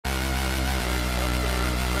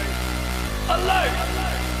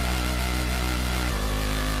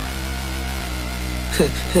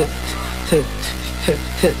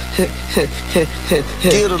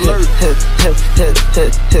Get alert.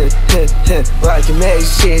 Rockin' Magic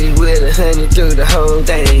City with 100 through the whole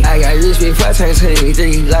thing. I got rich before I turned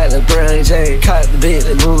 23 like LeBron James. Caught the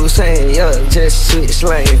Bentley move saying, yo, just to switch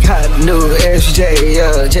lane. Caught the new SJ,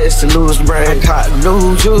 yo, just to lose the brain. Caught the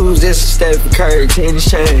new jewels, just to Stephen Curry tennis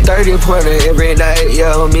chain. 30-pointer every night,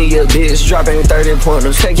 yo, me a bitch dropping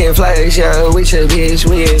 30-pointers. Taking flights, yo, with your bitch,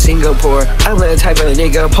 we in Singapore. I'm the type of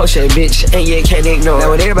nigga, post that bitch, and you can't ignore. Now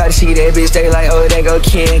when everybody see that bitch, they like, oh, they go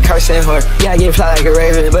Ken, Carson, Hart. Yeah, I get fly like a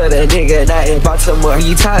raven, but a nigga not in Baltimore.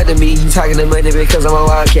 You talk to me, you talking to money because I'm a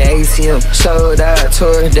walking ATM. Sold out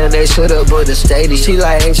tour, then they should up on the stadium. She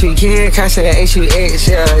like, ain't you Ken, Carson, ain't you X,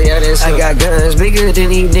 yeah, that's I got guns bigger than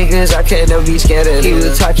these niggas, I can't no be scared of them. He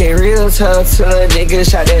was talking real tough to a nigga,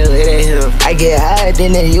 shot that lit at him. I get higher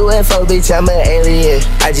than a UFO, bitch, I'm an alien.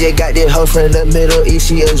 I just got this hoe from the Middle East,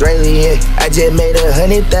 she Israeli. I just made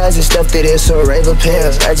 100,000 stuffed it in some Raver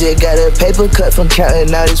pants. I just got a paper cut from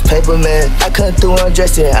counting all this paper, man. I come through, I'm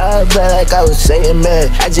dressed in all black like I was saying, man.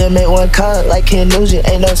 I just made one call like Ken Nugent,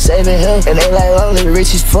 ain't no saving him. And they like only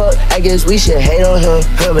rich as fuck, I guess we should hate on him.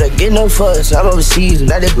 But I get no fucks, I'm overseas,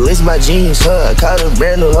 and I just list my jeans, I called her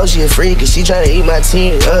brand new hoe, she a freak, cause she tryna eat my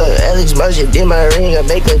team, Alex Mosher did my ring, I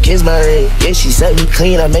make her kiss my ring. Yeah, she suck me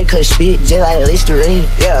clean, I make her spit just like Listerine.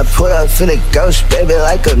 Yeah, I put up in a ghost, baby,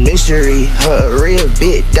 like a mystery. Real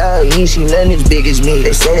big dog, ain't she nothing as big as me.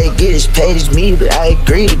 They say they get as paid as me, but I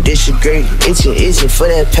agree to disagree. Itching for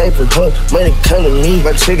that paper, money come to me.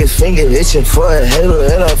 My trigger finger itching for a halo,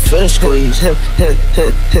 and I'm finna squeeze.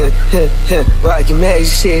 Rockin' Magic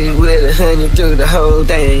City with 100 through the whole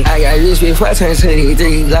thing. I got rich before I turned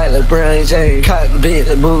 23 like LeBron James. Caught the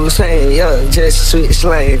Bentley move saying, yo, just to switch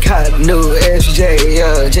lane. Caught the new SJ,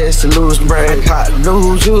 yo, just to lose the brain. Caught the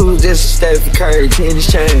new jewels, just to Stephen Curry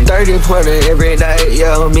tennis chain. 30-pointer every night,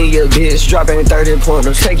 yo, me a bitch dropping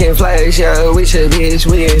 30-pointers. Taking flights, yo, with your bitch,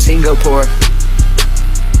 we in Singapore.